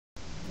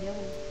Yo.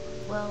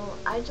 Well,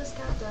 I just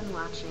got done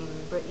watching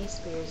Britney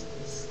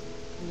Spears'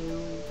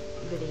 new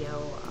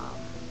video,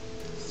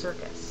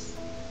 Circus.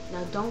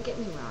 Now, don't get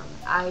me wrong,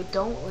 I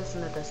don't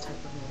listen to this type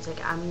of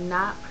music. I'm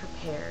not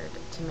prepared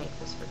to make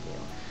this review,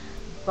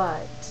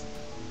 but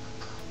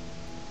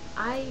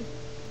I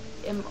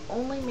am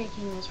only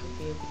making this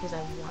review because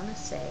I want to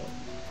say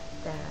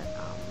that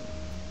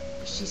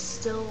she's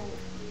still,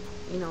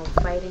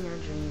 fighting her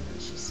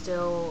dreams. She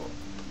still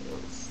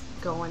is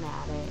going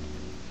at it.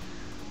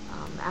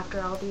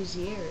 After all these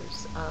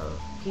years of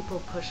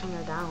people pushing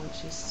her down,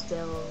 she's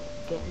still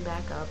getting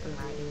back up and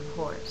riding the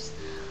horse.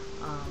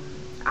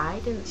 I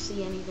didn't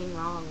see anything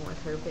wrong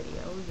with her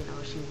video.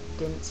 She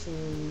didn't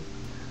seem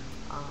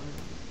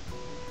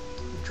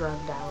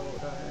drugged out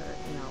or,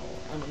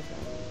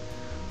 anything.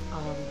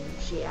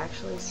 She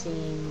actually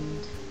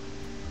seemed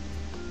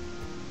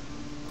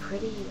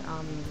pretty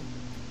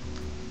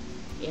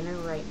in her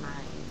right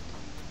mind.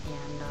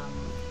 And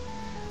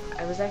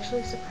I was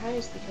actually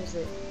surprised because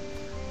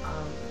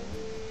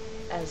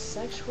as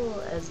sexual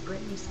as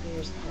Britney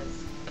Spears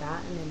has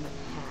gotten in the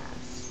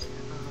past,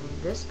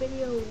 this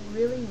video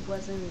really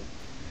wasn't,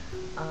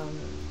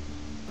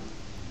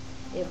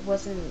 it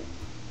wasn't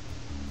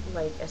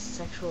like as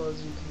sexual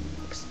as you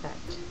can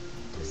expect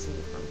to see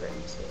from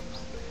Britney Spears.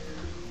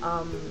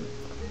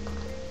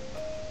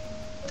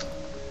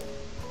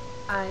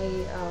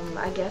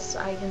 I guess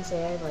I can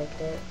say I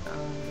liked it.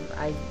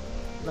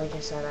 Like I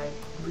said, I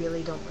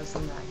really don't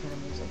listen to that kind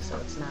of music, so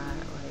it's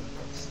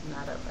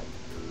not a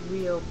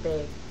real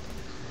big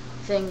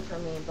thing for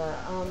me, but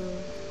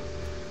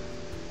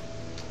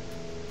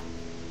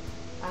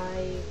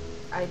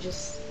I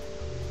just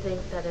think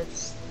that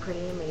it's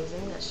pretty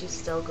amazing that she's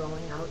still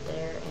going out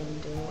there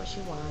and doing what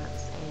she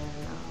wants,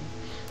 and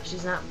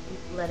she's not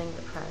letting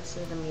the press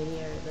or the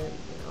media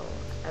or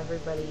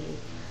everybody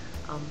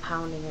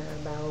pounding her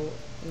about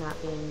not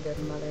being a good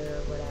mother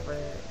or whatever.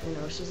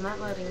 She's not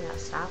letting that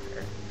stop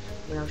her.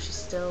 She's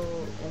still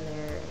in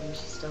there and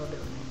she's still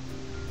doing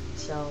it.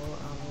 So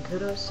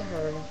kudos to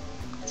her.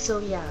 So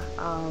yeah,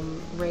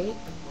 rate,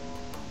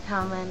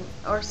 comment,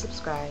 or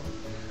subscribe.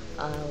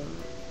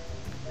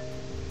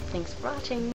 Thanks for watching.